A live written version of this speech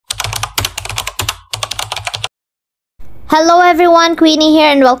Hello everyone, Queenie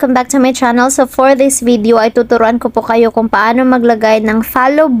here and welcome back to my channel. So for this video ay tuturuan ko po kayo kung paano maglagay ng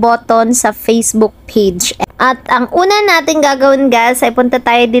follow button sa Facebook page. At ang una natin gagawin guys ay punta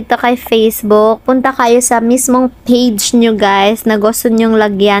tayo dito kay Facebook. Punta kayo sa mismong page nyo guys na gusto nyong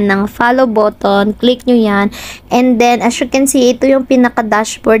lagyan ng follow button. Click nyo yan. And then as you can see, ito yung pinaka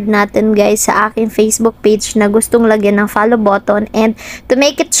dashboard natin guys sa aking Facebook page na gustong lagyan ng follow button. And to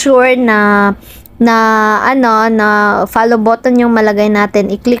make it sure na follow button yung malagay natin,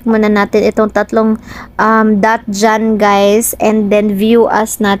 i-click muna natin itong tatlong dot dyan guys, and then view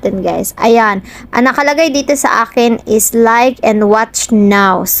as natin guys. Ayan, ang nakalagay dito sa akin is like and watch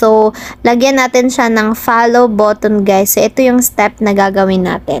now. So lagyan natin siya ng follow button guys. So ito yung step na gagawin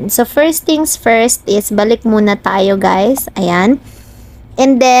natin. So first things first is balik muna tayo guys. Ayan,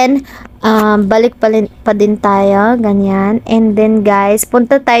 and then balik pa din tayo, ganyan. And then guys,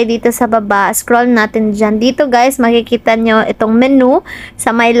 punta tayo dito sa baba, scroll natin dyan. Dito guys, makikita nyo itong menu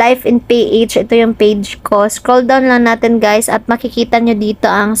sa My Life in PH. Ito yung page ko. Scroll down lang natin guys at makikita nyo dito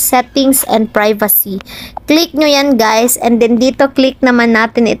ang settings and privacy. Click nyo yan guys, and then dito click naman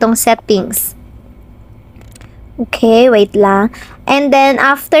natin itong settings. Okay, wait lang. And then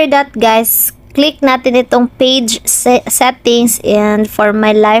after that guys, click natin itong page settings and for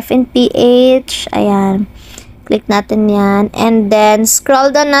My Life in PH. Ayan. Click natin yan. And then,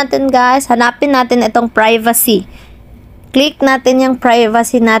 scroll down natin guys. Hanapin natin itong privacy. Click natin yung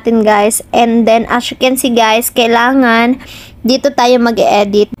privacy natin guys. And then, as you can see guys, kailangan dito tayo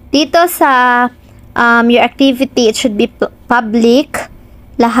mag-edit. Dito sa your activity, it should be public.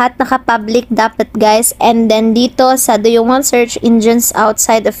 Lahat naka-public dapat guys. And then dito sa do you want search engines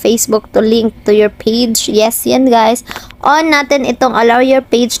outside of Facebook to link to your page? Yes, yan guys. On natin itong allow your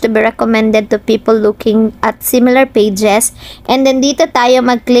page to be recommended to people looking at similar pages. And then dito tayo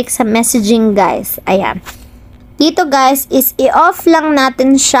mag-click sa messaging guys. Ayan. Dito guys is i-off lang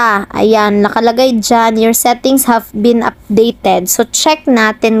natin siya. Ayan, nakalagay dyan, your settings have been updated. So check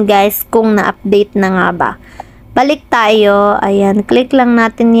natin guys kung na-update na nga ba. Balik tayo. Ayan, click lang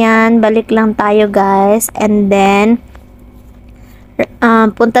natin yan. Balik lang tayo guys. And then,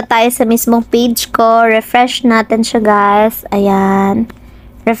 punta tayo sa mismong page ko. Refresh natin siya guys. Ayan.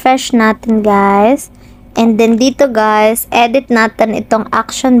 Refresh natin guys. And then dito guys, edit natin itong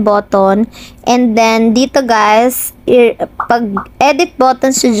action button. And then dito guys, pag edit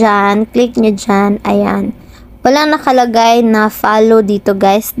button siya dyan, click nyo dyan. Ayan. Walang nakalagay na follow dito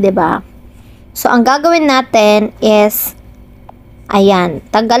guys, 'di ba? So, ang gagawin natin is, ayan,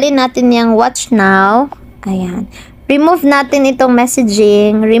 tanggalin natin yung watch now. Ayan. Remove natin itong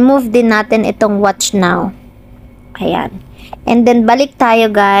messaging. Remove din natin itong watch now. Ayan. And then, balik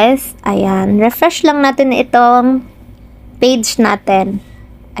tayo guys. Ayan. Refresh lang natin itong page natin.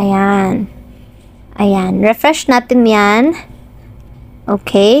 Ayan. Ayan. Refresh natin yan.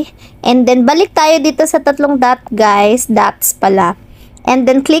 Okay. And then, balik tayo dito sa tatlong dot guys. Dots pala. And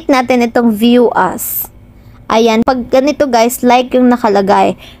then, click natin itong view as. Ayan. Pag ganito guys, like yung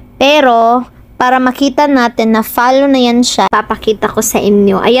nakalagay. Pero, para makita natin na follow na yan siya, papakita ko sa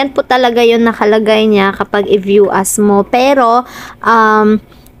inyo. Ayan po talaga yung nakalagay niya kapag i-view as mo. Pero,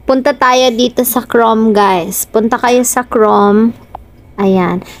 punta tayo dito sa Chrome guys. Punta kayo sa Chrome.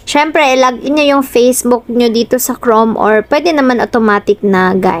 Ayan. Siyempre, login nyo yung Facebook nyo dito sa Chrome or pwede naman automatic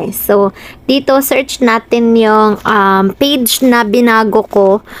na guys. So, dito search natin yung page na binago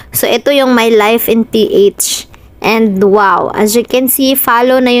ko. So, ito yung My Life in PH. And wow, as you can see,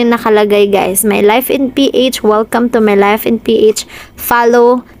 follow na yung nakalagay guys. My Life in PH. Welcome to My Life in PH.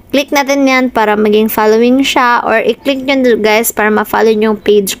 Follow. Click natin yan para maging following siya, or i-click nyo guys para ma-follow nyo yung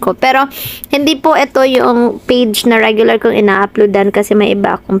page ko. Pero, hindi po ito yung page na regular kong ina-uploadan kasi may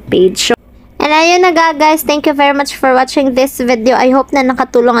iba akong page. So, and ayun na guys, thank you very much for watching this video. I hope na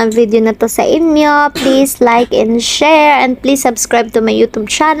nakatulong ang video na to sa inyo. Please like and share, and please subscribe to my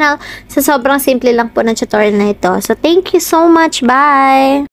YouTube channel. So, sobrang simple lang po ng tutorial na ito. So, thank you so much. Bye!